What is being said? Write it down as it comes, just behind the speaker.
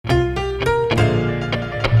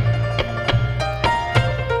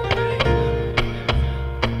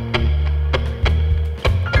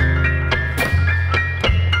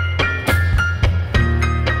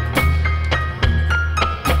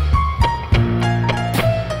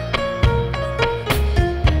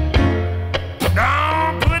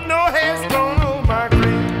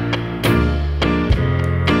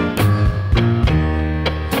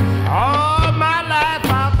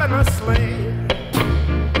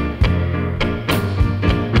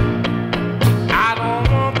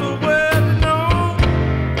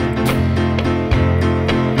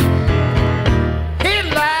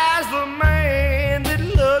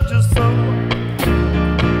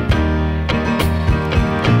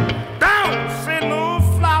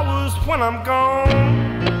when I'm gone.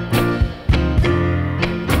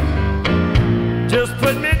 Just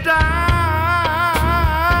put me down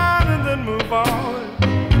and then move on.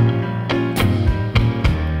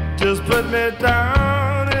 Just put me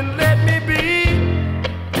down and let me be.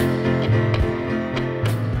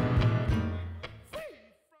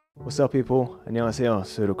 What's up, people? 안녕하세요,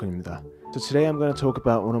 Suyorukun입니다. So today I'm going to talk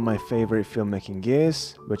about one of my favorite filmmaking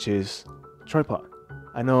gears, which is tripod.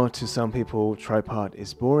 I know to some people tripod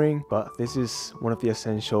is boring, but this is one of the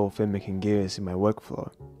essential filmmaking gears in my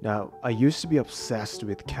workflow. Now, I used to be obsessed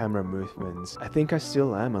with camera movements. I think I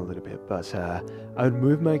still am a little bit, but I would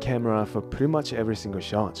move my camera for pretty much every single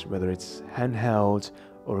shot, whether it's handheld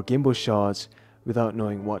or gimbal shots, without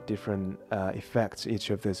knowing what different effects each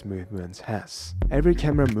of those movements has. Every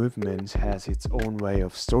camera movement has its own way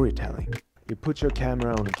of storytelling. You put your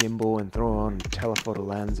camera on a gimbal and throw on a telephoto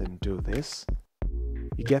lens and do this.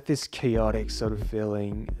 You get this chaotic sort of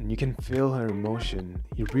feeling, and you can feel her emotion.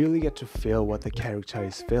 You really get to feel what the character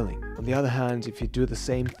is feeling. On the other hand, if you do the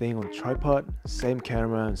same thing on tripod, same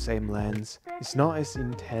camera and same lens, it's not as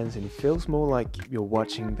intense and it feels more like you're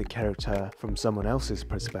watching the character from someone else's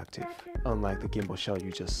perspective, unlike the gimbal shot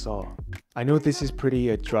you just saw. I know this is pretty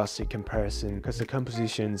a drastic comparison because the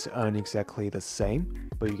compositions aren't exactly the same,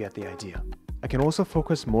 but you get the idea. I can also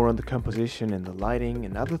focus more on the composition and the lighting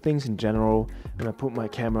and other things in general when I put my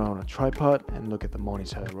camera on a tripod and look at the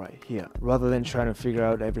monitor right here, rather than trying to figure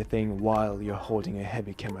out everything while you're holding a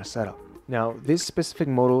heavy camera setup. Now, this specific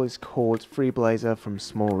model is called FreeBlazer from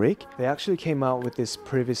SmallRig. They actually came out with this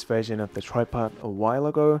previous version of the tripod a while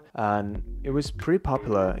ago, and it was pretty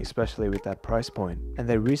popular, especially with that price point. And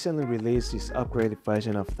they recently released this upgraded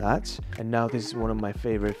version of that, and now this is one of my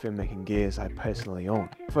favorite filmmaking gears I personally own.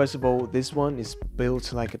 First of all, this one is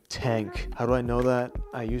built like a tank. How do I know that?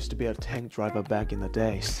 I used to be a tank driver back in the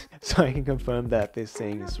days, so I can confirm that this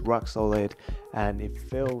thing is rock solid and it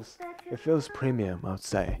feels premium, I would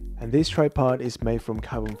say. And this tripod is made from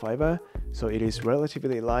carbon fiber, so it is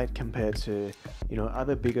relatively light compared to,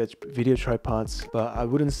 other bigger video tripods. But I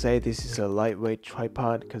wouldn't say this is a lightweight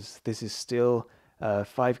tripod because this is still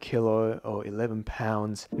 5 kilo or 11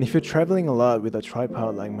 pounds. And if you're traveling a lot with a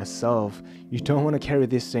tripod like myself, you don't want to carry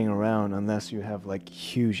this thing around unless you have like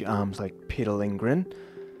huge arms like Peter Lindgren.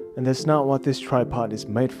 And that's not what this tripod is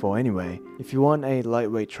made for anyway. If you want a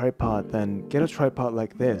lightweight tripod, then get a tripod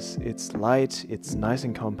like this. It's light, it's nice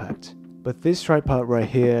and compact. But this tripod right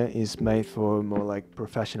here is made for more like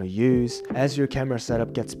professional use. As your camera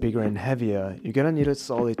setup gets bigger and heavier, you're gonna need a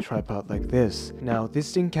solid tripod like this. Now,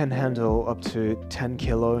 this thing can handle up to 10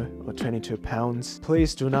 kilo or 22 pounds.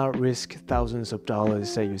 Please do not risk thousands of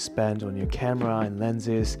dollars that you spend on your camera and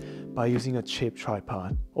lenses by using a cheap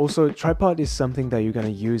tripod. Also, tripod is something that you're gonna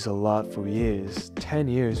use a lot for years, 10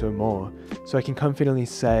 years or more. So I can confidently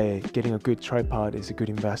say getting a good tripod is a good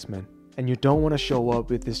investment. And you don't want to show up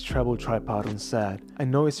with this treble tripod on set. I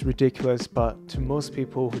know it's ridiculous, but to most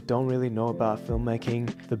people who don't really know about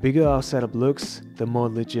filmmaking, the bigger our setup looks, the more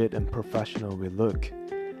legit and professional we look.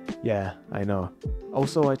 Yeah, I know.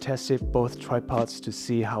 Also, I tested both tripods to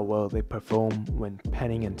see how well they perform when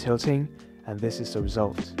panning and tilting, and this is the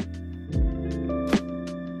result.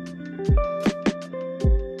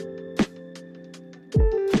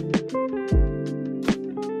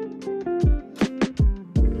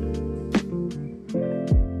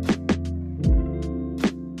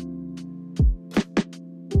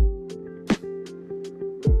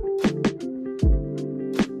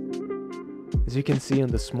 As you can see on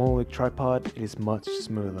the SmallRig tripod, it is much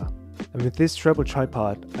smoother. And with this treble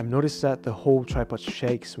tripod, I've noticed that the whole tripod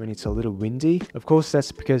shakes when it's a little windy. Of course,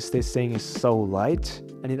 that's because this thing is so light,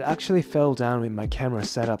 and it actually fell down with my camera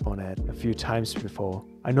setup on it a few times before.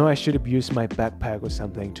 I know I should have used my backpack or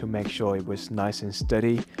something to make sure it was nice and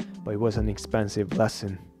steady, but it was an expensive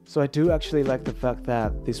lesson. So I do actually like the fact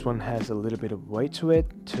that this one has a little bit of weight to it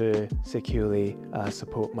to securely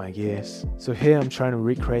support my gears. So here I'm trying to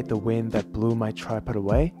recreate the wind that blew my tripod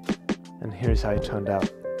away, and here's how it turned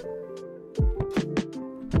out.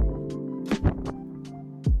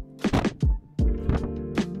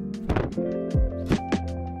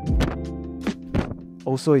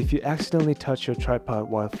 Also, if you accidentally touch your tripod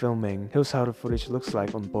while filming, here's how the footage looks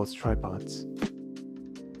like on both tripods.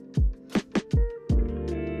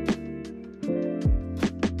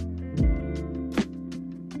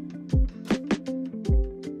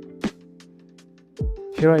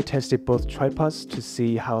 Here I tested both tripods to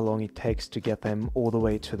see how long it takes to get them all the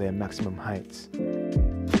way to their maximum heights.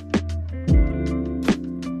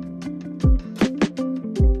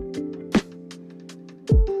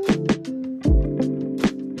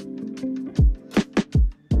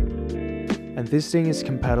 And this thing is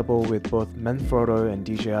compatible with both Manfrotto and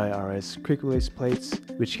DJI RS quick release plates,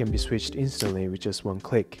 which can be switched instantly with just one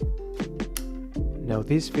click. Now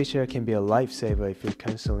this feature can be a lifesaver if you're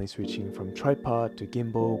constantly switching from tripod to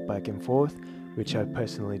gimbal back and forth, which I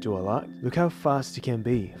personally do a lot. Look how fast it can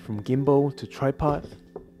be, from gimbal to tripod.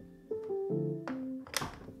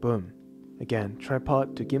 Boom. Again,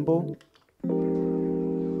 tripod to gimbal.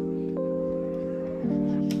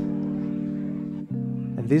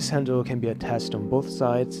 And this handle can be attached on both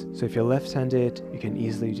sides, so if you're left-handed, you can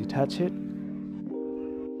easily detach it.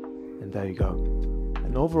 And there you go.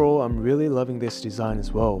 And overall, I'm really loving this design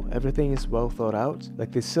as well. Everything is well thought out.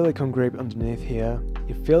 Like this silicone grip underneath here,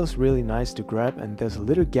 it feels really nice to grab, and there's a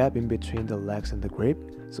little gap in between the legs and the grip.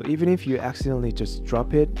 So even if you accidentally just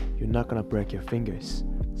drop it, you're not gonna break your fingers.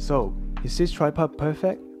 So, is this tripod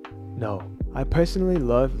perfect? No. I personally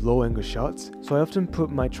love low angle shots, so I often put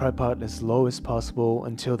my tripod as low as possible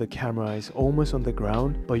until the camera is almost on the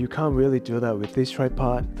ground, but you can't really do that with this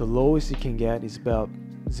tripod. The lowest you can get is about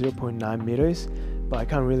 0.9 meters, but I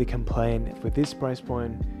can't really complain. With this price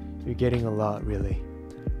point, you're getting a lot really.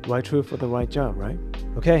 Right tool for the right job, right?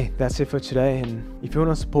 Okay, that's it for today, and if you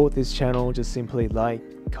want to support this channel, just simply like,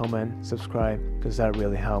 comment, subscribe, because that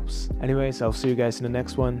really helps. Anyways, I'll see you guys in the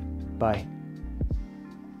next one. Bye.